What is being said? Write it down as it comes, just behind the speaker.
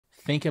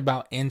think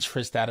about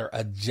interests that are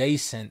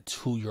adjacent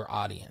to your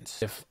audience.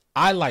 If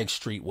I like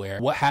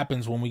streetwear, what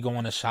happens when we go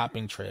on a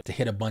shopping trip to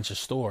hit a bunch of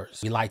stores?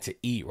 We like to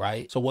eat,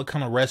 right? So what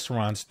kind of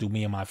restaurants do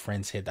me and my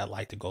friends hit that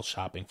like to go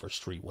shopping for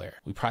streetwear?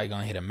 We probably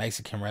gonna hit a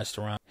Mexican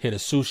restaurant, hit a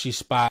sushi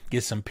spot,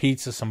 get some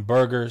pizza, some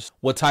burgers.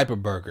 What type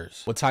of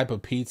burgers? What type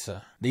of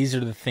pizza? These are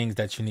the things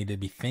that you need to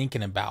be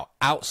thinking about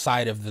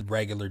outside of the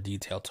regular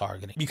detail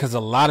targeting, because a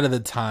lot of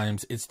the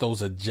times it's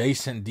those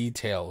adjacent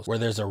details where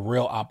there's a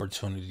real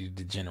opportunity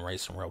to generate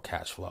some real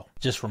cash flow.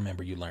 Just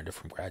remember, you learned it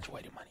from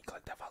Graduated Money.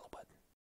 Click that follow.